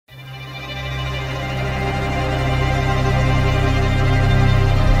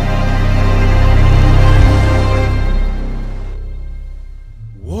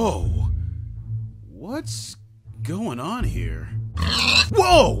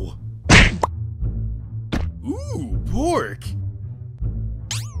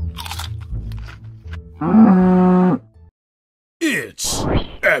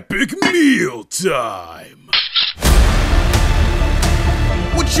time.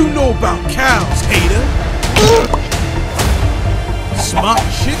 What you know about cows, hater? Smart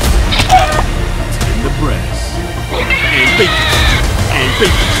shit. Tend the breast. And bacon. And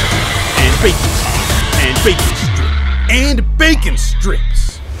bacon. And bacon. And bacon strip. And bacon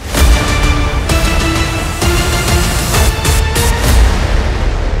strips.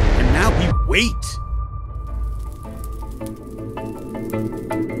 And now we wait.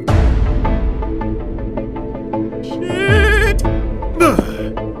 Shit.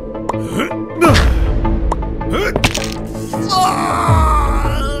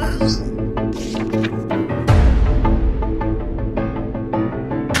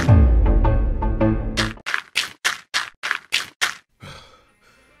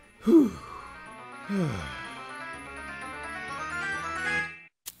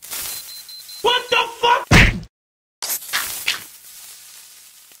 What the fuck?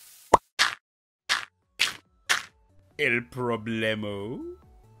 El problemo?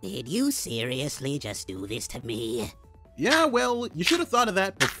 Did you seriously just do this to me? Yeah, well, you should have thought of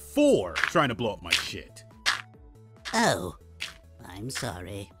that before trying to blow up my shit. Oh, I'm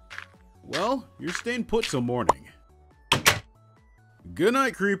sorry. Well, you're staying put till morning. Good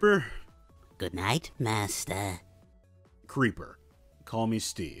night, Creeper. Good night, Master. Creeper. Call me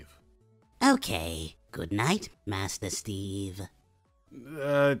Steve. Okay, good night, Master Steve.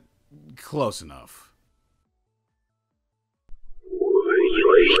 Close enough.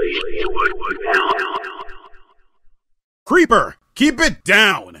 Creeper! Keep it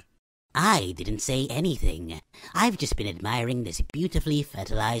down! I didn't say anything. I've just been admiring this beautifully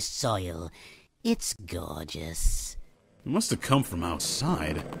fertilized soil. It's gorgeous. It must have come from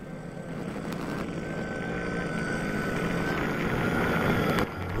outside.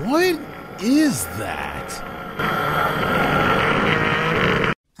 What is that?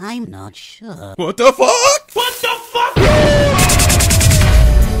 I'm not sure. What the fuck? What the fuck?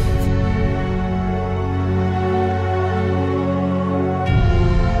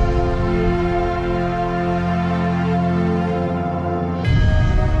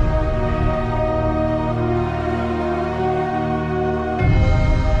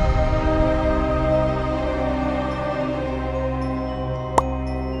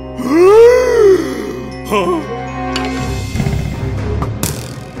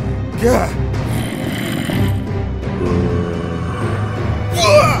 God.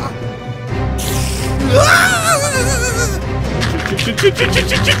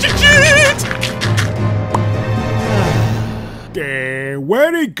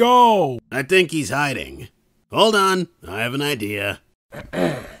 Where'd he go? I think he's hiding. Hold on, I have an idea.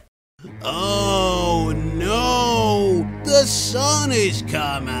 Oh no! The sun has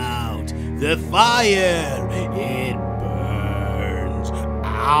come out! The fire! It burns!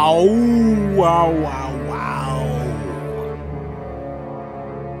 Ow! Ow! Ow! Ow!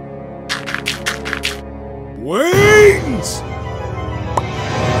 Wings!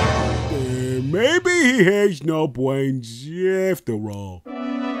 Maybe he has no brains after all.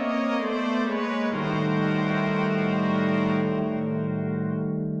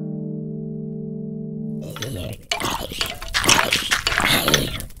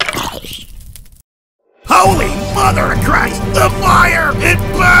 Holy Mother of Christ! The fire! It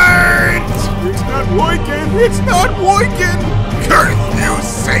burns! It's not working! It's not working! Curse you,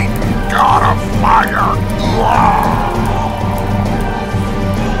 Satan, God of fire!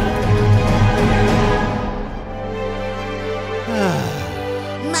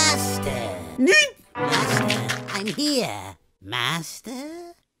 Master! Master, I'm here.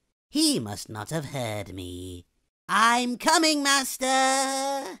 Master? He must not have heard me. I'm coming,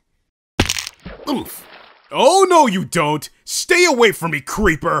 Master! Oof. Oh, no, you don't! Stay away from me,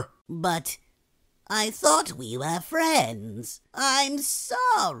 Creeper! But I thought we were friends. I'm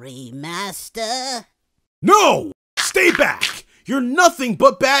sorry, Master. No! Stay back! You're nothing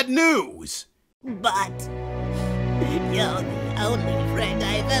but bad news! But you're the only friend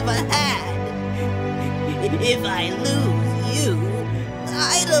I've ever had. If I lose you,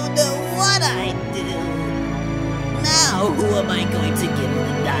 I don't know what I'd do. Now who am I going to give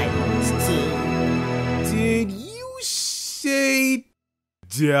the diamonds to? Did you say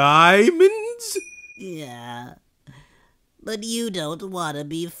diamonds? Yeah, but you don't want to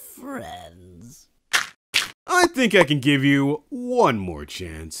be friends. I think I can give you one more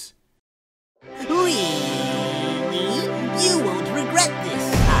chance. You won't regret this.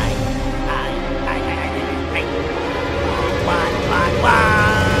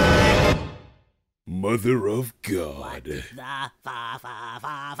 Mother of God.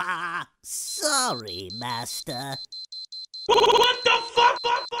 Sorry, Master. What the fuck?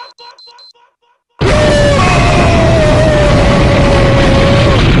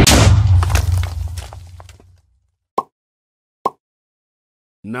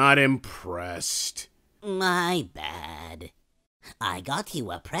 Not impressed. My bad. I got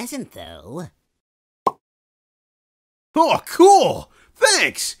you a present, though. Oh, cool!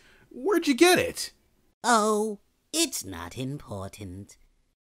 Thanks! Where'd you get it? Oh, it's not important.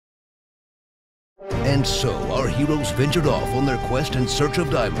 And so our heroes ventured off on their quest in search of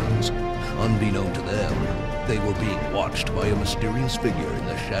diamonds. Unbeknown to them, they were being watched by a mysterious figure in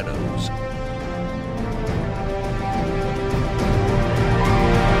the shadows.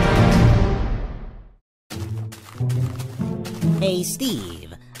 Hey,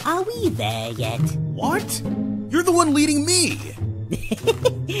 Steve, are we there yet? What? You're the one leading me!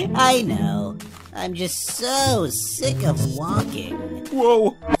 I know. I'm just so sick of walking.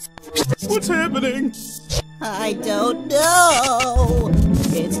 Whoa! What's happening? I don't know.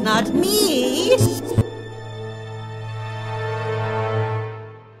 It's not me.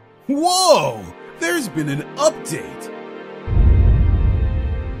 Whoa! There's been an update!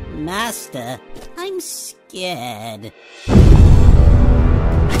 Master, I'm scared.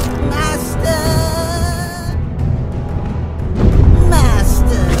 Master!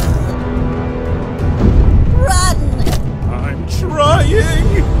 Master! Run! I'm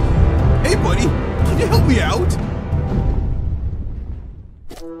trying! Hey, buddy, can you help me out?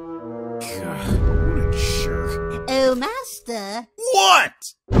 God, what a jerk. Oh, Master! What?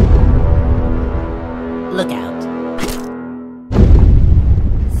 Look out.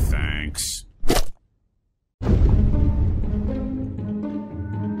 Thanks.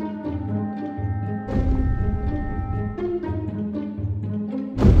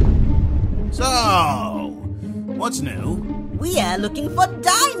 So, what's new? We are looking for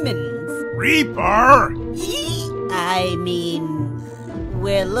diamonds. Reaper! I mean,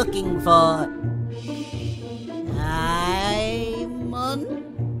 we're looking for diamonds.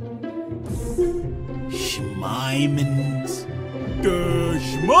 Schmimans?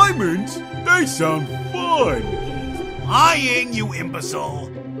 Schmimans? They sound fun! Lying, you imbecile!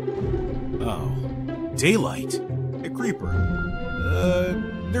 Oh, daylight. A creeper.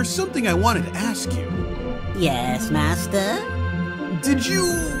 There's something I wanted to ask you. Yes, Master? Did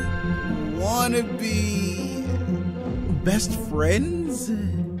you want to be best friends?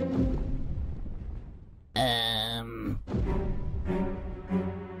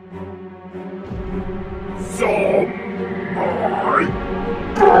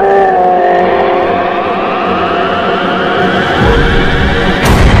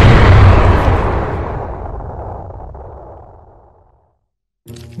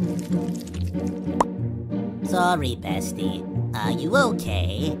 Sorry, bestie. Are you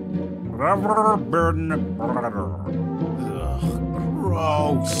okay? Ugh,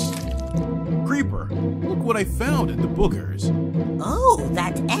 gross. Creeper, look what I found in the boogers. Oh,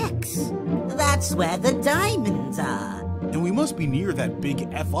 that X. That's where the diamonds are. And we must be near that big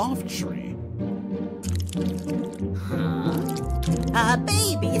F-off tree. Huh? A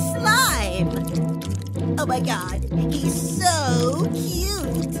baby slime! Oh my god, he's so cute!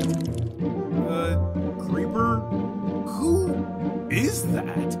 Creeper? Who is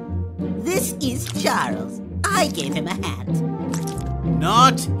that? This is Charles. I gave him a hat.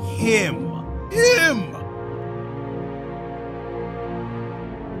 Not him. Him!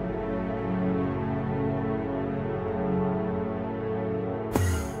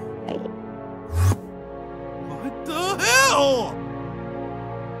 What the hell?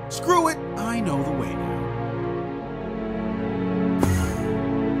 Screw it. I know the way now.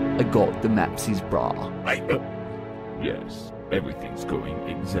 I got the Mapsy's bra. Yes, everything's going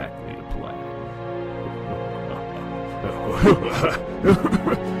exactly to plan.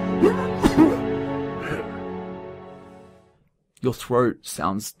 Your throat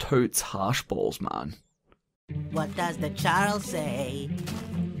sounds totes harsh balls, man. What does the Charles say?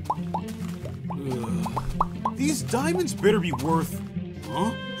 These diamonds better be worth...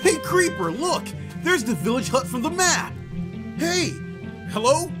 Huh? Hey, Creeper, look! There's the village hut from the map! Hey!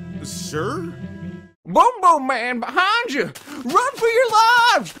 Hello? Sir? Boom Boom Man behind you! Run for your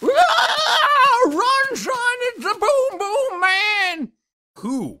lives! Ah! Run, son! It's the Boom Boom Man!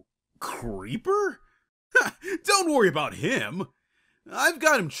 Who? Creeper? Ha, don't worry about him. I've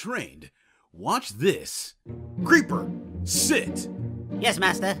got him trained. Watch this. Creeper, sit. Yes,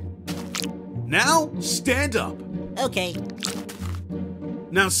 Master. Now, stand up. Okay,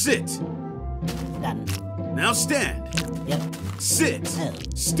 Now sit. done. Now stand. Yep. Sit. Oh.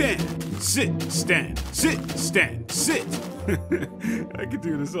 Stand. Sit. Stand. Sit. Stand. Sit. I could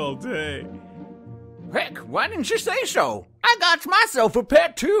do this all day. Heck, why didn't you say so? I got myself a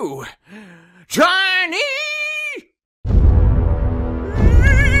pet too. Tiny!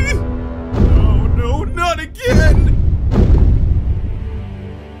 Oh no, not again!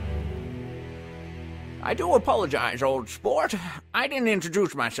 I do apologize, old sport. I didn't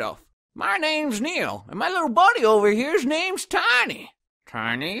introduce myself. My name's Neil, and my little buddy over here's name's Tiny.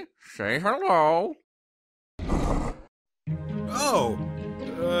 Tiny, say hello. Oh,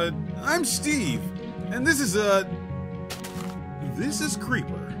 I'm Steve, and this is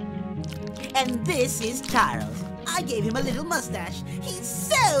Creeper. And this is Charles. I gave him a little mustache. He's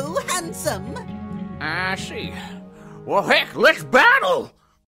so handsome. I see. Well, heck, let's battle!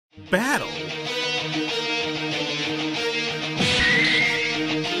 Battle?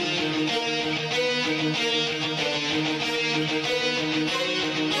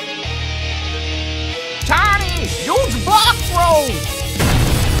 Tiny, use block throw!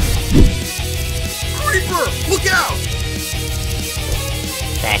 Creeper, look out!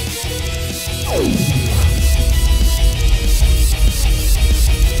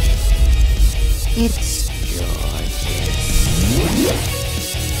 It's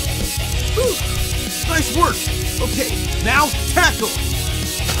Ooh, nice work! Okay, now tackle!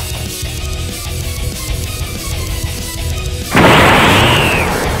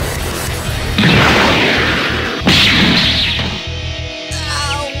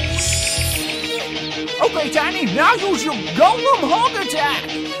 Okay, Tiny, now use your golem hog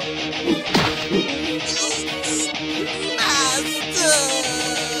attack!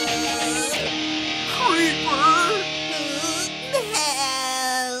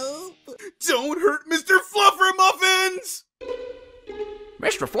 help! Don't hurt Mr. Fluffer Muffins!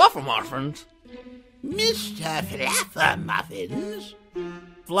 Mr. Fluffer Muffins? Mr. Fluffer Muffins?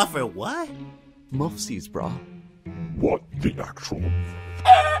 Fluffer what? Muffsies, brah. What the actual...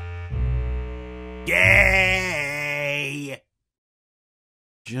 Gay!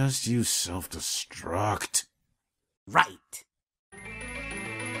 Just use self-destruct. Right.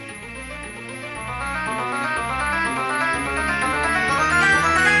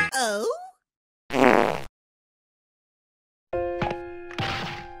 Oh?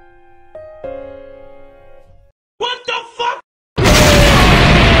 What the fuck?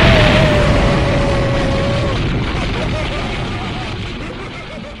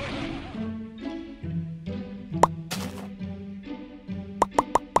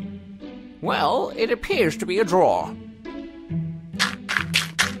 Well, it appears to be a draw.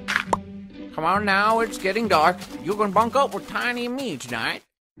 Come on now, it's getting dark. You can bunk up with Tiny and me tonight.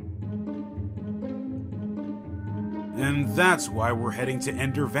 And that's why we're heading to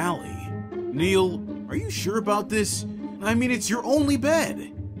Ender Valley. Neil, are you sure about this? I mean, it's your only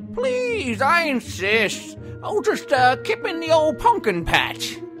bed. Please, I insist. Oh, just kip in the old pumpkin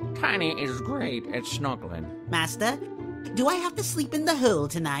patch. Tiny is great at snuggling. Master, do I have to sleep in the hole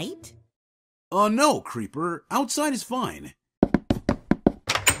tonight? No, Creeper. Outside is fine.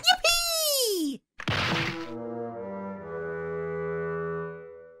 Yippee!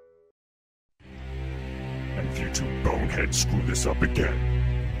 And if you two boneheads screw this up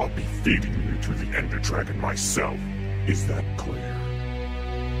again, I'll be feeding you to the Ender Dragon myself. Is that clear?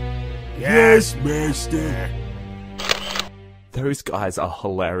 Yes, Master. Those guys are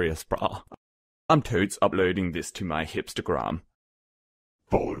hilarious, brah. I'm totes uploading this to my hipstergram.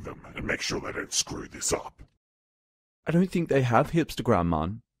 Follow them and make sure they don't screw this up. I don't think they have hipstergram,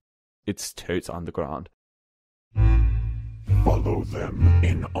 man. It's totes underground. Follow them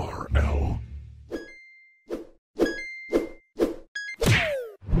in RL.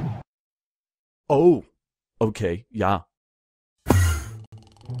 Oh, okay, yeah.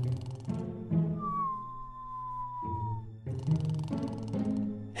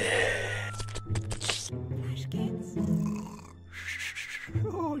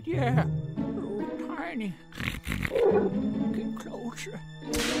 Oh, yeah. Oh, Tiny. Get closer.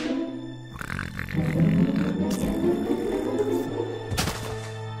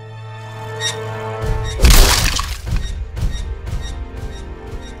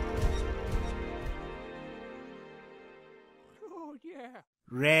 Oh, yeah.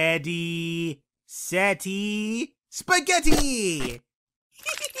 Ready, setty, spaghetti!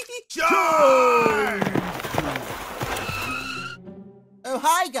 Charge! Oh,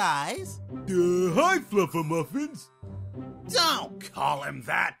 hi, guys. Hi, Fluffer Muffins. Don't Call him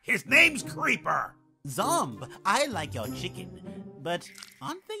that. His name's Creeper. ZomB, I like your chicken, but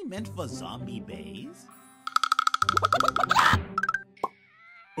aren't they meant for zombie bays?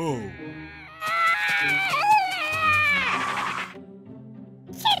 Oh.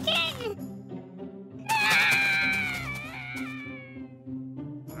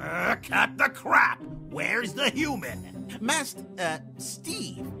 Cut the crap! Where's the human?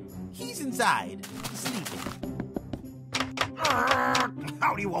 Steve, He's inside, sleeping.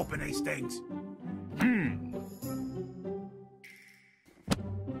 How do you open these things?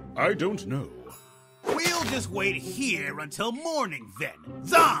 I don't know. We'll just wait here until morning then.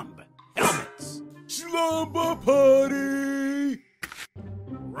 ZomB! Helmets! Slumber party!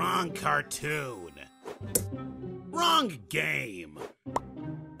 Wrong cartoon. Wrong game.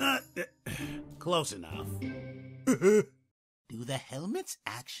 Close enough. Do the helmets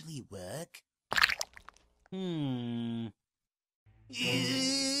actually work?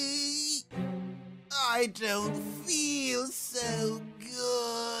 I don't feel so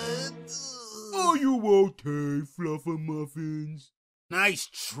good. Are you okay, Fluffer Muffins? Nice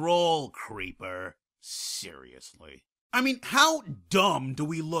troll, Creeper. Seriously. I mean, how dumb do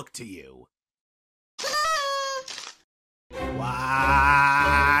we look to you?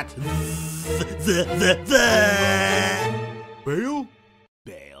 What? Bail?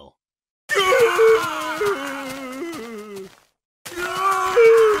 Bail.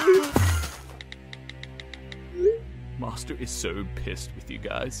 Master is so pissed with you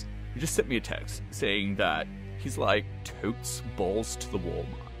guys. He just sent me a text saying that he's like totes balls to the wall,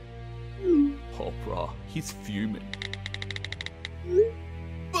 man. Oh, bruh, he's fuming.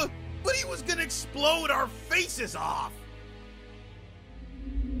 But he was gonna explode our faces off!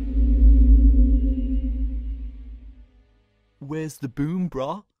 Where's the boom,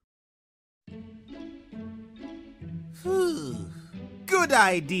 bruh? Good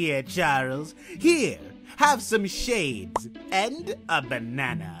idea, Charles. Here, have some shades and a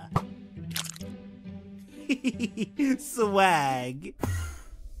banana. Swag.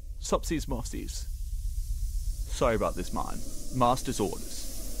 Supsies mopsies. Sorry about this, man. Master's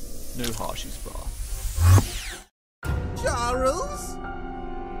orders. No harshies, bruh. Charles?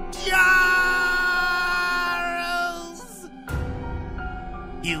 Charles!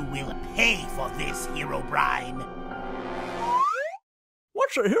 You will pay for this, Herobrine.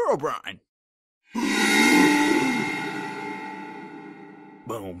 What's a Herobrine?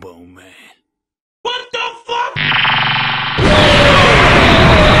 Boom, boom, man. What the fuck?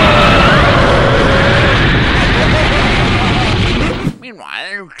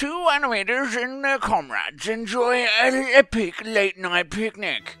 Meanwhile, two animators and their comrades enjoy an epic late-night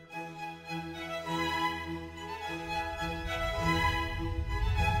picnic.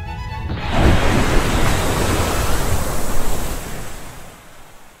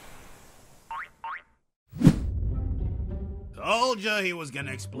 Told ya he was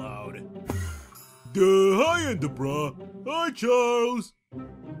gonna explode. Hi, Enderbrah. Hi, Charles.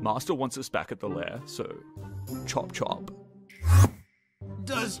 Master wants us back at the lair, so chop chop.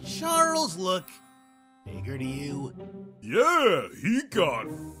 Does Charles look bigger to you? Yeah, he got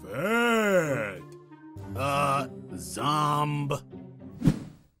fat. ZomB.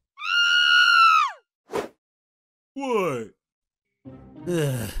 What?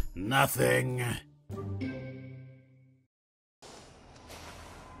 Nothing.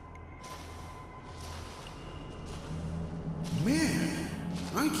 Man,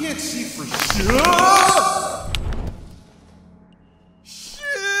 I can't see for shit.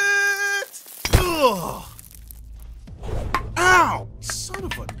 Shit! Ugh. Ow! Son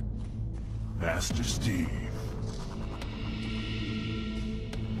of a... Master Steve.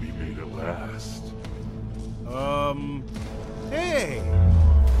 We made it last. Hey!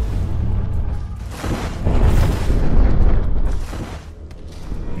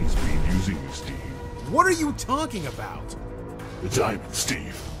 He's been using you, Steve. What are you talking about? The diamond,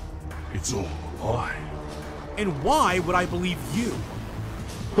 Steve. It's all a lie. And why would I believe you?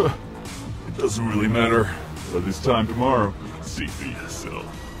 It doesn't really matter. By this time tomorrow, you can see for yourself.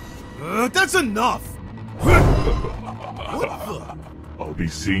 That's enough! What the? I'll be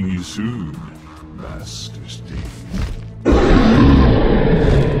seeing you soon, Master Steve.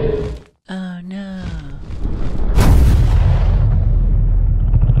 Oh no.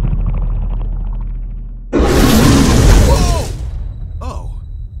 Whoa! Oh,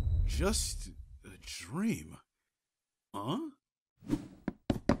 just a dream. Huh?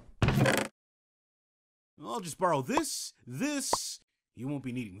 I'll just borrow this, you won't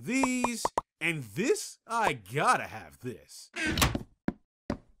be needing these, and this, I gotta have this.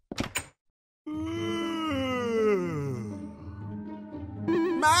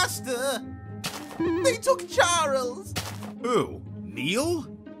 Master! They took Charles! Who? Neil?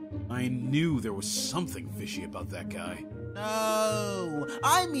 I knew there was something fishy about that guy. No,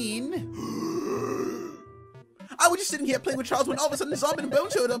 I mean... I was just sitting here playing with Charles when all of a sudden ZomB and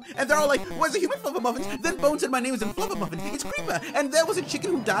Bones showed up, and they're all like, "Where's the human Fluffer Muffins?" Then Bones said my name isn't Fluffer Muffin, it's Creeper. And there was a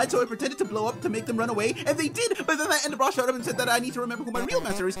chicken who died, so I pretended to blow up to make them run away, and they did. But then that Enderbrah showed up and said that I need to remember who my real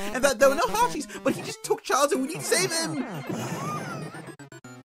master is, and that there were no Harshies, but he just took Charles and we need to save him.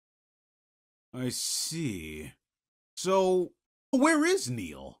 I see. So, where is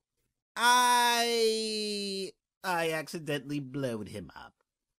Neil? I accidentally blowed him up.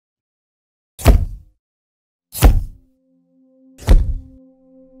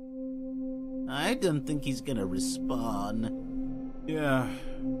 I don't think he's gonna respawn. Yeah,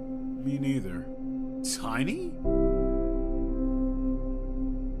 me neither. Tiny?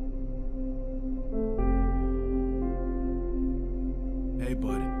 Hey,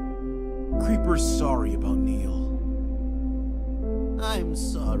 bud. Creeper's sorry about Neil. I'm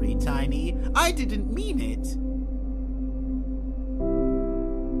sorry, Tiny. I didn't mean it.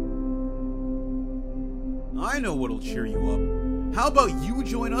 I know what'll cheer you up. How about you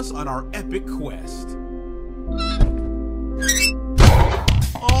join us on our epic quest?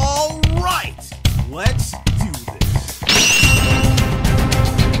 All right, let's do this.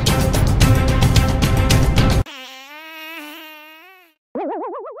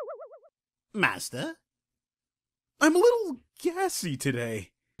 Master? I'm a little gassy today.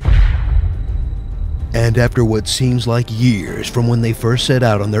 And after what seems like years from when they first set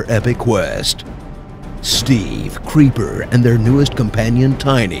out on their epic quest, Steve, Creeper, and their newest companion,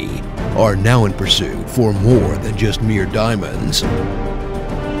 Tiny, are now in pursuit for more than just mere diamonds. The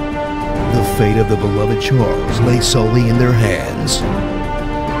fate of the beloved Charles lay solely in their hands.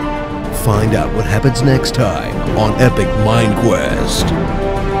 Find out what happens next time on Epic Minequest.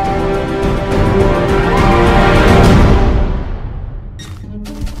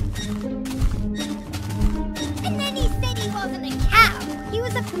 And then he said he wasn't a cow, he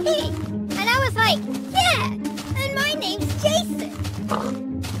was a pig. And I was like, yeah, and my name's Jason.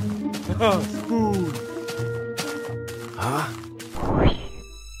 Spoon. Huh?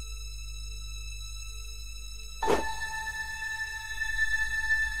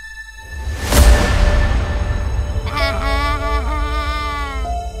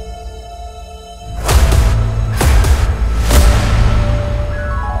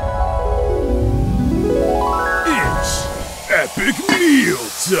 It's epic meal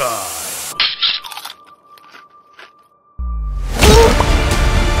time.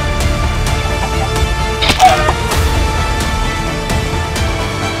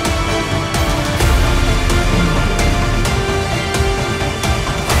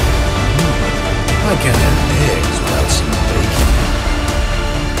 I can't have eggs without some bacon.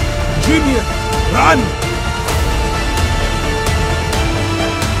 Junior, run!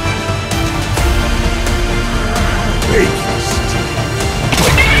 Bacon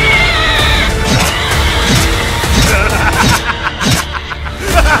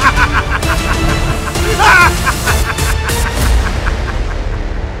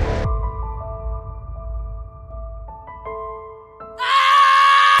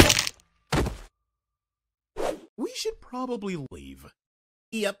We should probably leave.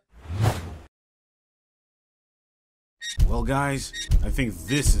 Yep. Well, guys, I think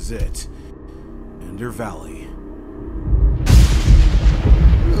this is it. Ender Valley.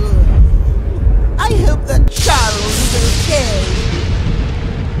 I hope that Charles is okay.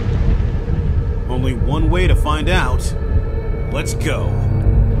 Only one way to find out. Let's go.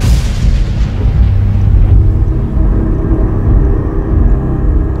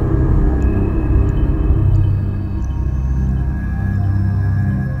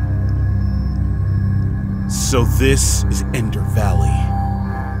 So this is Ender Valley.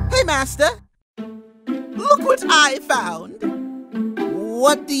 Hey, Master. Look what I found.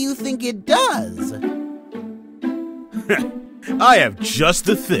 What do you think it does? I have just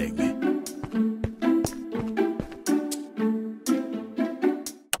the thing.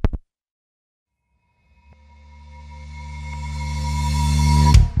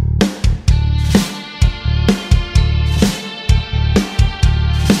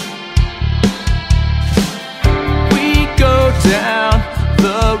 Down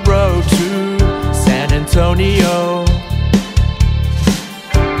the road to San Antonio,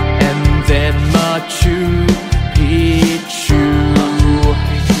 and then Machu Picchu.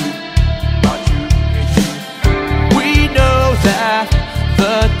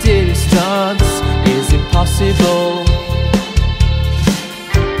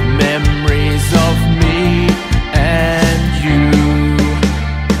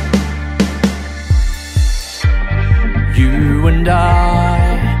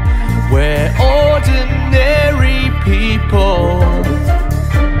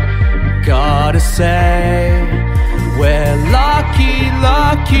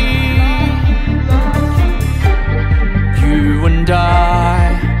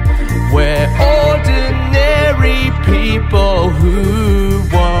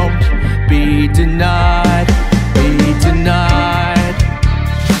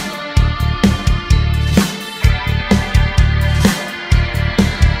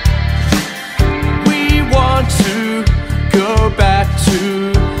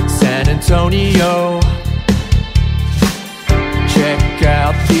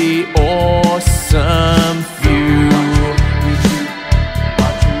 the awesome few.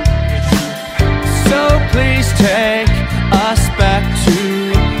 So please take us back to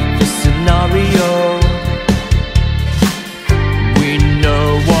the scenario. We know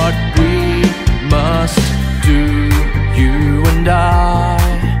what we must do, you and I.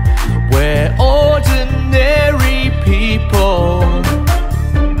 We're ordinary people.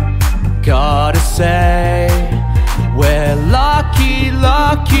 Gotta say, we're lucky,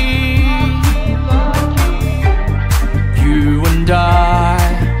 lucky. You and I,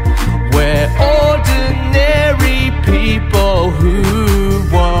 we're ordinary people who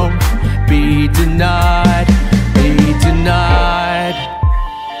won't be denied, be denied.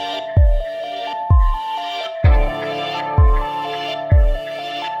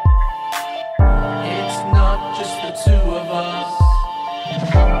 It's not just the two of us.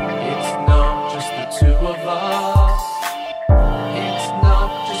 It's not just the two of us. It's not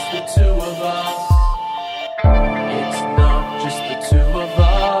just the two of us. It's not just the two of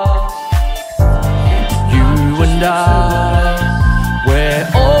us. You and I, we're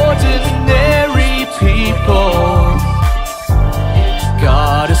ordinary people.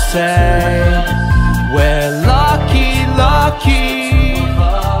 Gotta say, we're lucky, lucky.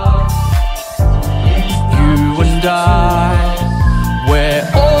 You and I, we're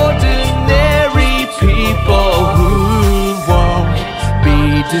ordinary people who won't be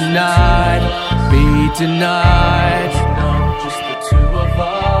denied, be denied. Not just the two of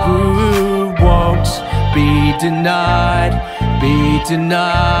us. Who won't be denied, be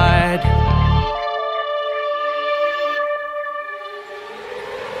denied.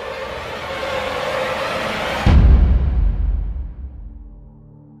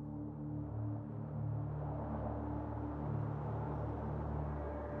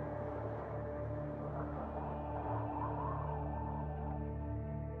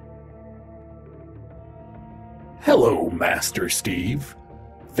 Hello, Master Steve.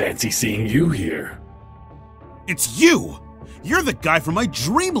 Fancy seeing you here. It's you! You're the guy from my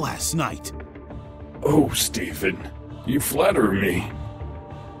dream last night! Oh, Stephen, you flatter me.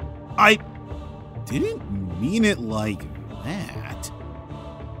 I didn't mean it like that.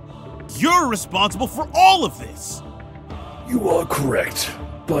 You're responsible for all of this! You are correct,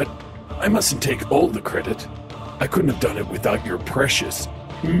 but I mustn't take all the credit. I couldn't have done it without your precious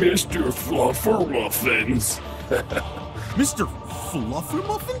Mr. Fluffer Muffins. Mr. Fluffer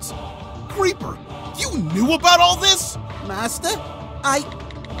Muffins? Creeper, you knew about all this? Master, I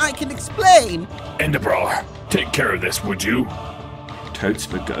can explain. Enderbrah, take care of this, would you? Totes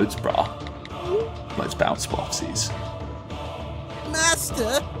for goats, brah. Let's bounce boxes.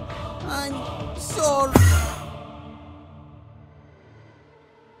 Master, I'm sorry.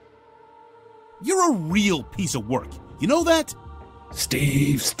 You're a real piece of work. You know that?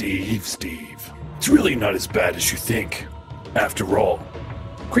 Steve. It's really not as bad as you think. After all,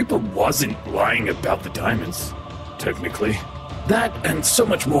 Creeper wasn't lying about the diamonds, technically. That and so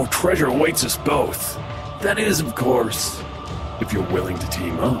much more treasure awaits us both. That is, of course, if you're willing to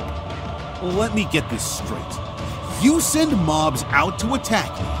team up. Let me get this straight. You send mobs out to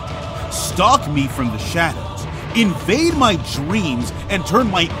attack me, stalk me from the shadows, invade my dreams, and turn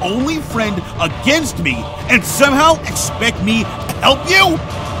my only friend against me, and somehow expect me to help you?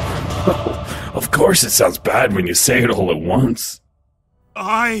 Of course it sounds bad when you say it all at once.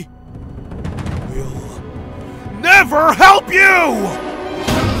 I will never help you!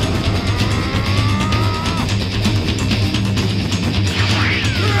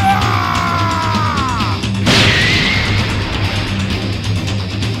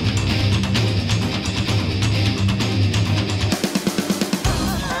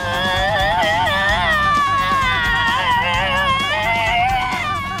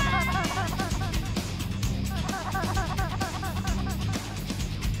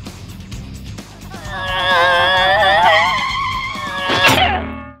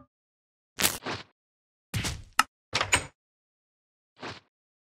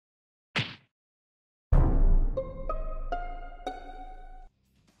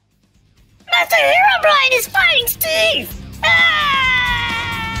 Master Herobrine is fighting Steve! Ah!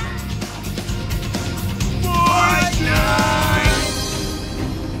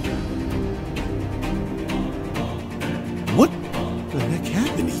 What the heck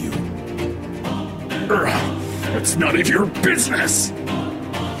happened to you? It's none of your business!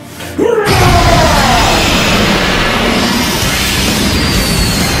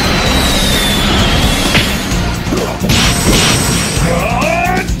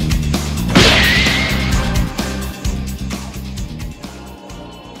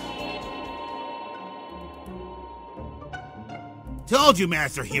 Told told you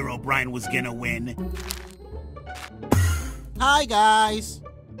Master Herobrine was gonna win. Hi, guys.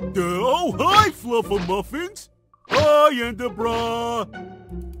 Oh, hi, Fluffer Muffins. Hi, Enderbrah.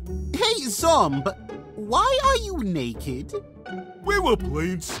 Hey, ZomB, why are you naked? We were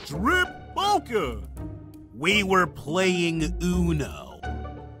playing strip poker. We were playing Uno.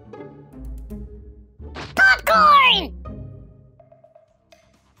 Popcorn!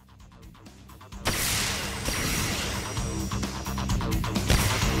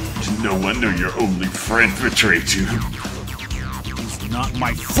 No wonder your only friend betrayed you. He's not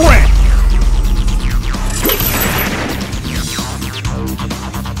my friend.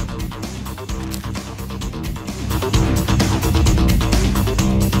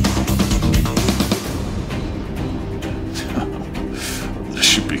 This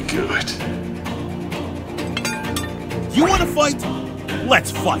should be good. You want to fight?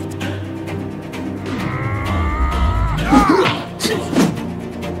 Let's fight.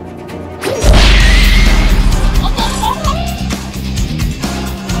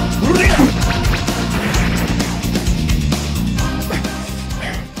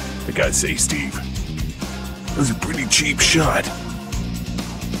 I gotta say, Steve, that was a pretty cheap shot.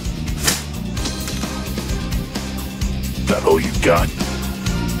 That all you got?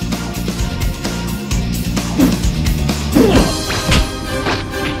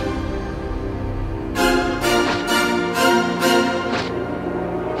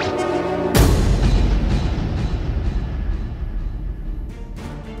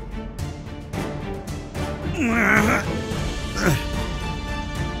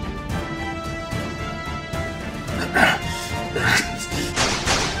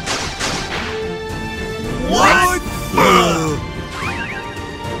 What?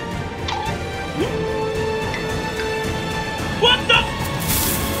 What the?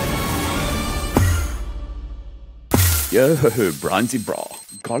 Yo, Bronzy Bra.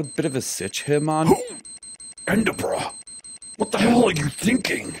 Got a bit of a sitch here, man. Enderbrah, what the hell are you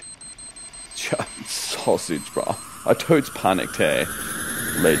thinking? Yeah, sausage, bro. I totes panicked here.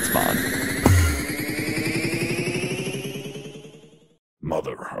 Lids, man.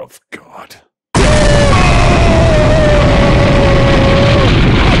 Mother of God.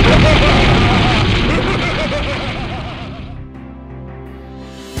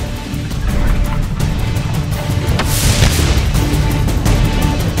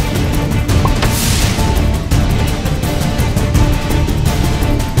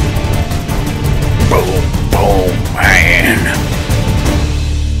 Boom, boom, man.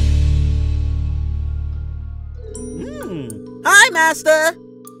 Hi, Master.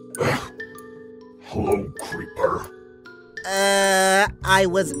 Hello, Creeper. I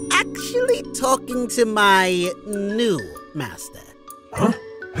was actually talking to my new master. Huh?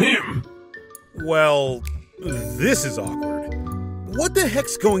 Him? Well, this is awkward. What the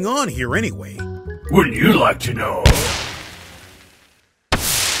heck's going on here anyway? Wouldn't you like to know?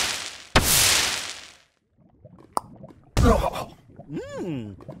 Oh.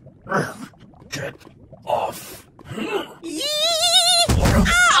 Get off.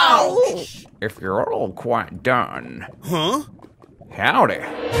 Ouch! If you're all quite done, Huh? howdy.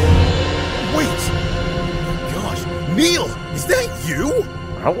 Wait! Gosh, Neil, is that you?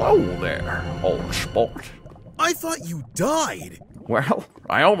 Hello there, old sport. I thought you died. Well,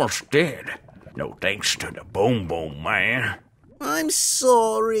 I almost did. No thanks to the Boom Boom Man. I'm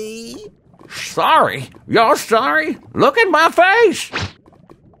sorry. Sorry? You're sorry? Look at my face!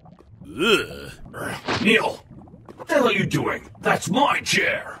 Ugh. Neil, what the hell are you doing? That's my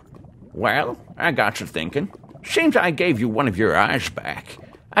chair. Well, I got to thinking. Seems I gave you one of your eyes back.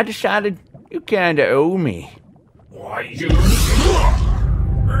 I decided you kinda owe me. Why, you...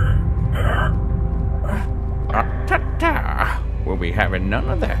 Ta-ta. We'll be having none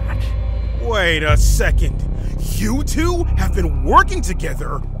of that. Wait a second. You two have been working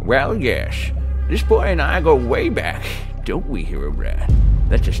together? Well, yes. This boy and I go way back, don't we, Herobrine?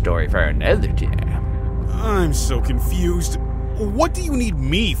 That's a story for another time. I'm so confused. What do you need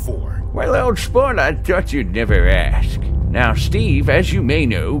me for? Well, old sport, I thought you'd never ask. Now, Steve, as you may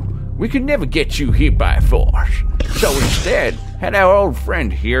know, we could never get you here by force. So instead, had our old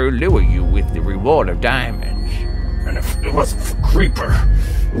friend here lure you with the reward of diamonds. And if it wasn't for Creeper,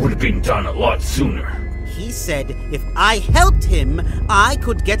 it would have been done a lot sooner. He said if I helped him, I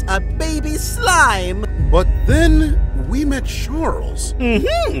could get a baby slime. But then we met Charles.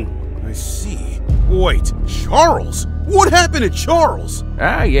 Mm-hmm. I see. Wait, Charles? What happened to Charles?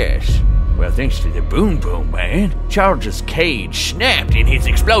 Ah, yes. Well, thanks to the Boom Boom Man, Charles's cage snapped in his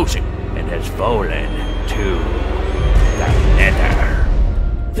explosion and has fallen to the Nether.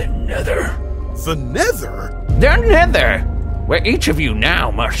 The Nether? The Nether? The Nether? where each of you now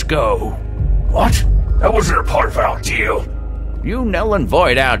must go. What? That wasn't a part of our deal. You null and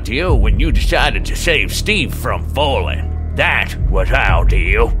void our deal when you decided to save Steve from falling. That was our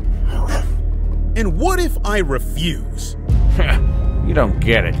deal. And what if I refuse? You don't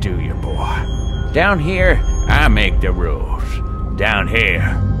get it, do you, boy? Down here, I make the rules. Down here,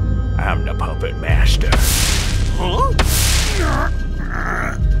 I'm the puppet master. Huh?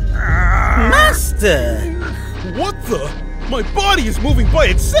 Master! What the? My body is moving by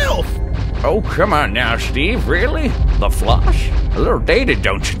itself! Oh, come on now, Steve, really? The flush? A little dated,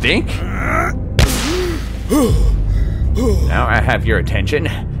 don't you think? Now I have your attention.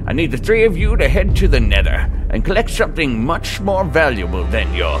 I need the three of you to head to the Nether and collect something much more valuable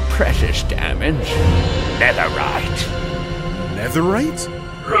than your precious diamonds. Netherite. Netherite?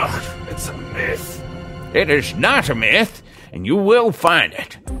 Ugh, it's a myth. It is not a myth, and you will find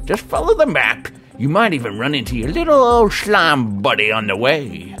it. Just follow the map. You might even run into your little old slime buddy on the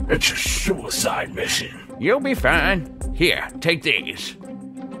way. It's a suicide mission. You'll be fine. Here, take these. Oh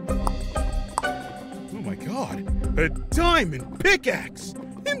my god, a diamond pickaxe!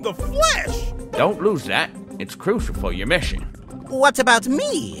 In the flesh! Don't lose that. It's crucial for your mission. What about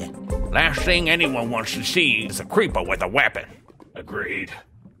me? Last thing anyone wants to see is a creeper with a weapon. Agreed.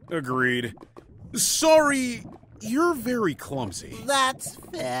 Agreed. Sorry, you're very clumsy. That's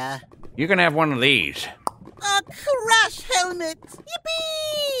fair. You can have one of these. A crash helmet!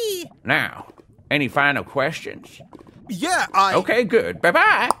 Yippee! Now, any final questions? Yeah, Okay, good.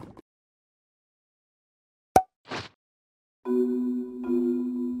 Bye-bye.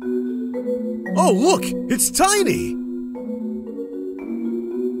 Oh, look! It's Tiny!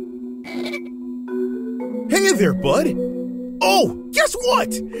 Hey there, bud! Oh, guess what?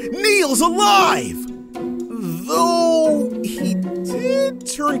 Neil's alive! Though, he did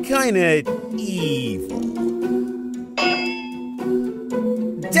turn kinda evil.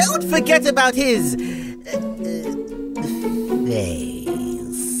 Don't forget about his...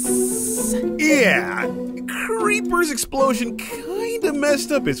 face. Yeah, Creeper's explosion kinda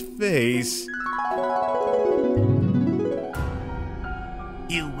messed up his face.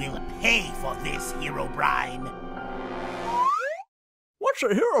 You will pay for this, Herobrine. What's a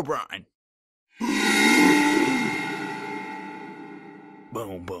Herobrine?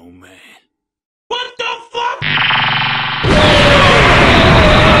 Boom, boom, man. What the fuck?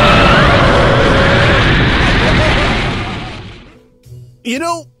 You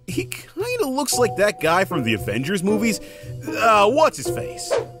know, he kinda looks like that guy from the Avengers movies. What's his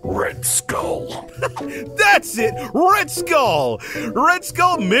face? Red Skull. That's it! Red Skull! Red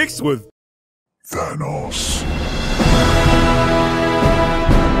Skull mixed with Thanos.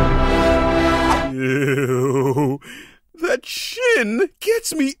 Ew. That chin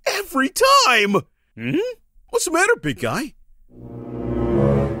gets me every time! What's the matter, big guy?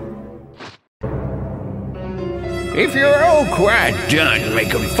 If you're all quite done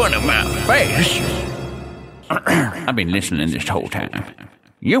making fun of my face, I've been listening this whole time.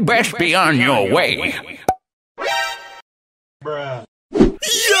 You best be on your way. Bruh.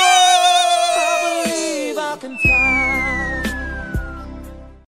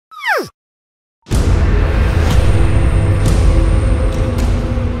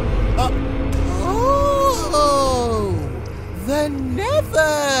 Oh! The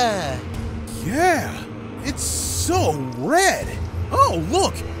Nether! Yeah, it's so red. Oh,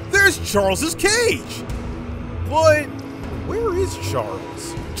 look, there's Charles's cage. But where is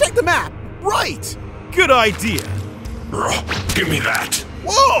Charles? Check the map. Right. Good idea. Give me that.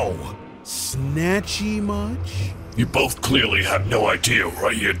 Whoa! Snatchy much? You both clearly have no idea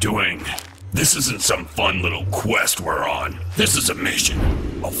what you're doing. This isn't some fun little quest we're on. This is a mission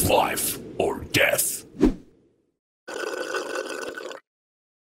of life or death.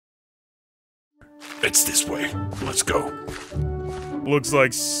 It's this way. Let's go. Looks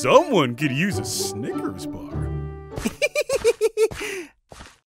like someone could use a Snickers bar.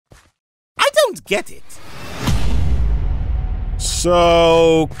 I don't get it.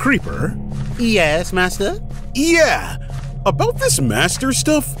 So, Creeper? Yes, Master? Yeah, about this master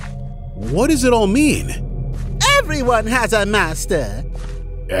stuff, what does it all mean? Everyone has a master.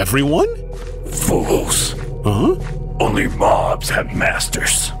 Everyone? Fools. Huh? Only mobs have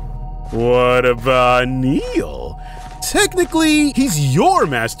masters. What about Neil? Technically, he's your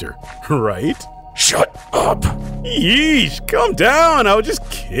master, right? Shut up. Yeesh, calm down, I was just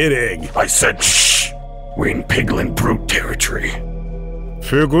kidding. I said shh. We're in Piglin Brute territory.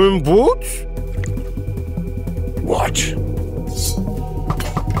 Piglin Boots? Watch.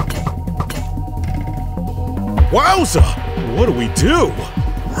 Wowza! What do we do?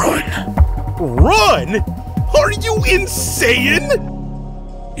 Run. Run? Are you insane?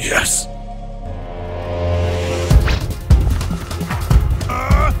 Yes.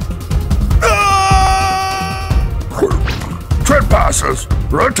 Trespassers,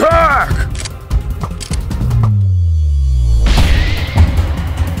 attack!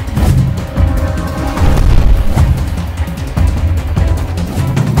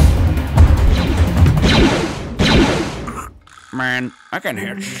 Man, I can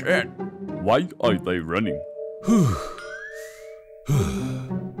hear shit. Why are they running? Whew!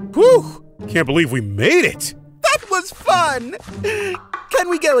 Can't believe we made it! That was fun! Can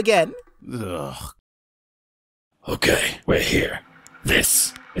we go again? Ugh. Okay, we're here.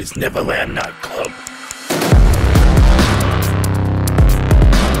 This is Neverland Nightclub.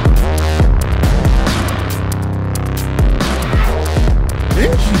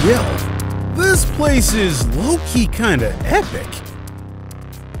 NGL? This place is low-key kinda epic.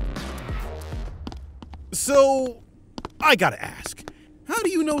 So, I gotta ask, how do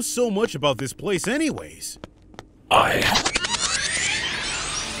you know so much about this place anyways?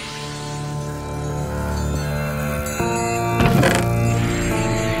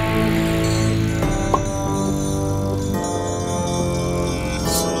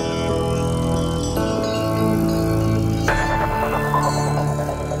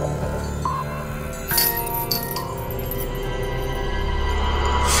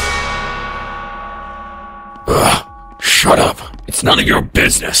 Shut up. It's none of your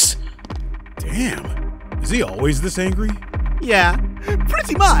business. Damn, is he always this angry? Yeah,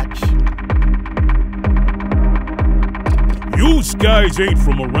 pretty much. You guys ain't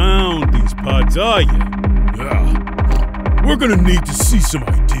from around these parts, are you? We're gonna need to see some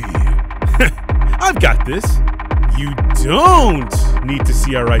ID. I've got this. You don't need to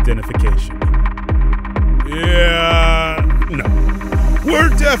see our identification. Yeah, no. We're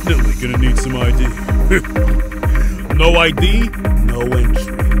definitely gonna need some ID. No ID, no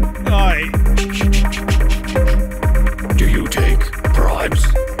entry. Do you take bribes?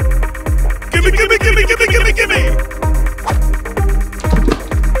 Gimme!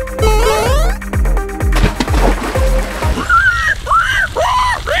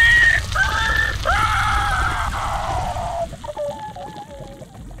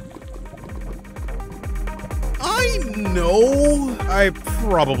 I know I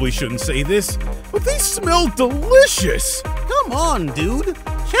probably shouldn't say this, but they smell delicious. Come on, dude.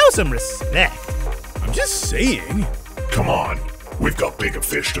 Show some respect. I'm just saying. Come on, we've got bigger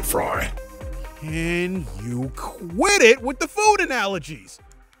fish to fry. Can you quit it with the food analogies?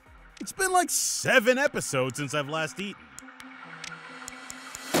 It's been like 7 episodes since I've last eaten.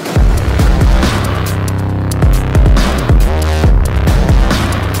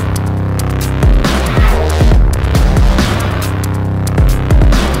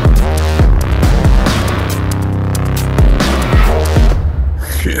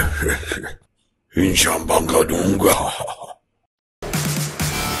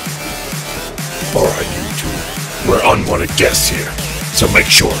 Alright, you two. We're unwanted guests here, so make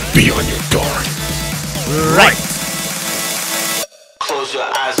sure to be on your guard. Right. Close your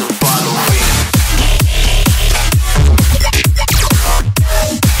eyes and follow me.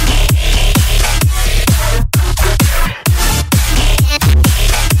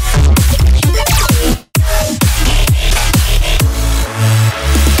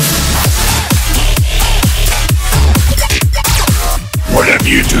 Whatever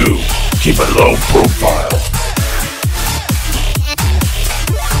you do, keep a low profile.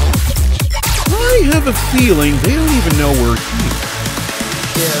 I have a feeling they don't even know we're here.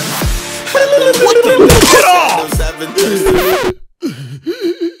 What the? Get off!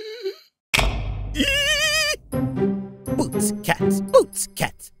 Boots, cats, boots,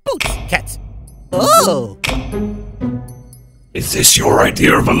 cats, boots, cats. Oh! Is this your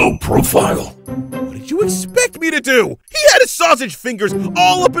idea of a low profile? What did you expect me to do? He had his sausage fingers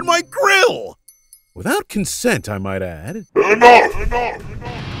all up in my grill! Without consent, I might add. Enough! You may enter.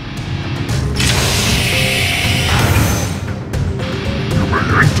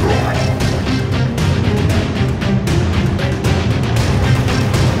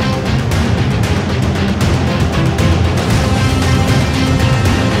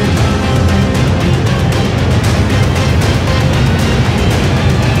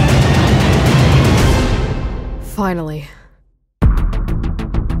 Finally.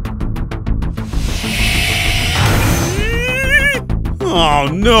 Oh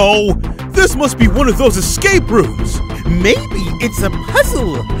no! This must be one of those escape rooms! Maybe it's a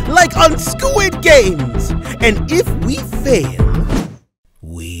puzzle, like on Squid Games. And if we fail,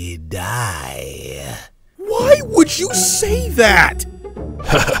 we die. Why would you say that?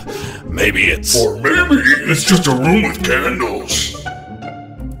 Maybe it's... Or maybe it's just a room with candles.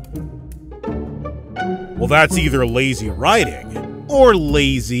 Well, that's either lazy writing or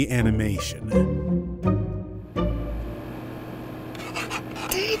lazy animation.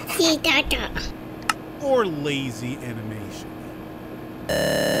 Or lazy animation.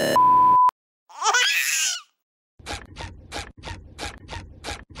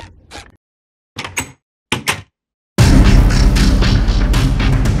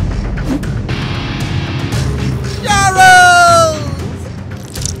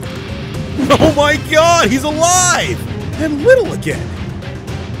 Oh my god, he's alive! And little again.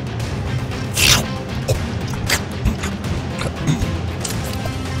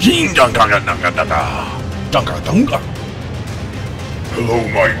 Hello,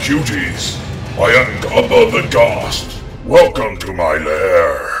 my cuties. I am Gabba the Ghost. Welcome to my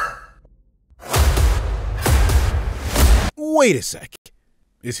lair. Wait a sec.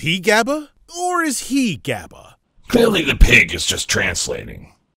 Is he Gabba? Or is he Gabba? Clearly the pig is just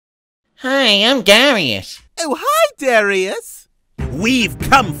translating. Hi, I'm Darius. Oh, hi, Darius. We've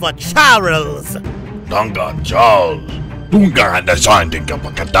come for Charles. Danga Charles. Dunga Dasanding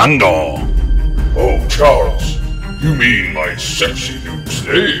Kapakatango. Oh, Charles. You mean my sexy new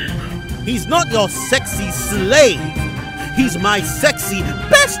slave? He's not your sexy slave. He's my sexy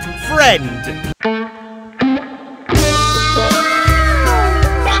best friend.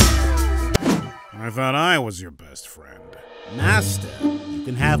 I thought I was your best friend. Master, you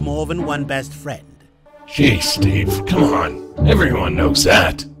can have more than one best friend. Gee, Steve, come on. Everyone knows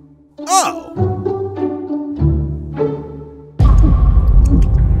that. Oh!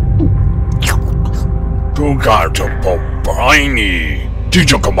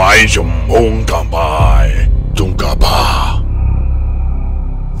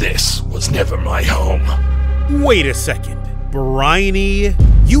 This was never my home. Wait a second. Briny,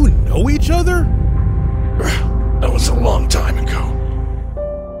 you know each other? That was a long time ago.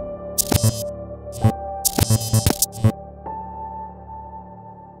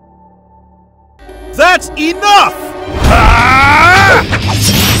 That's enough!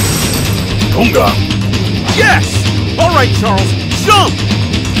 Tunga! Yes! Alright, Charles, jump!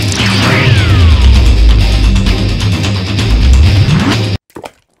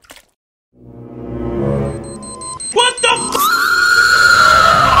 What the f-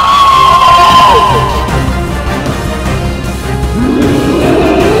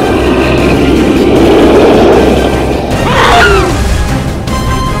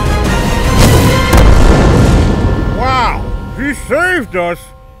 Wow, he saved us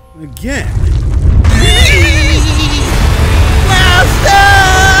again. Master!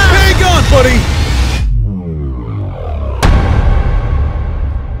 Hang on, buddy!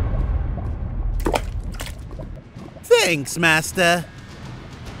 Thanks, Master.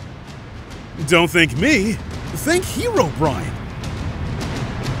 Don't thank me. Thank Herobrine.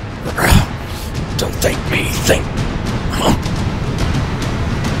 Don't thank me, thank...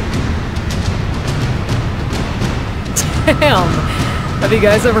 Damn! Have you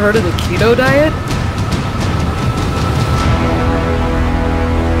guys ever heard of the keto diet?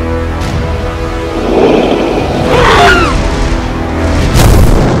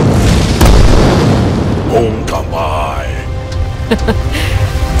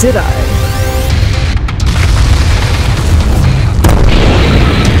 Did I?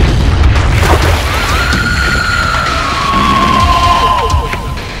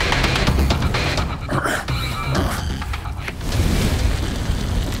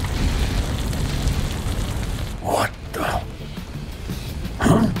 What the...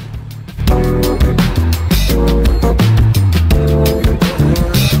 Huh?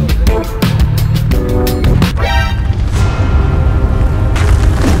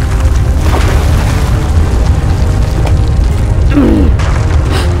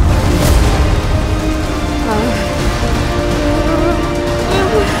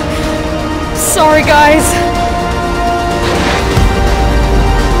 Sorry, guys.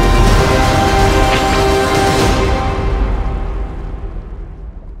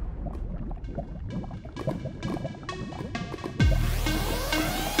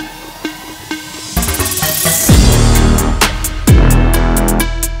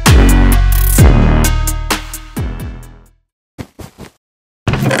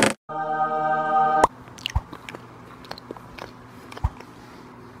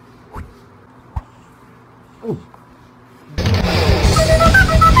 Oh.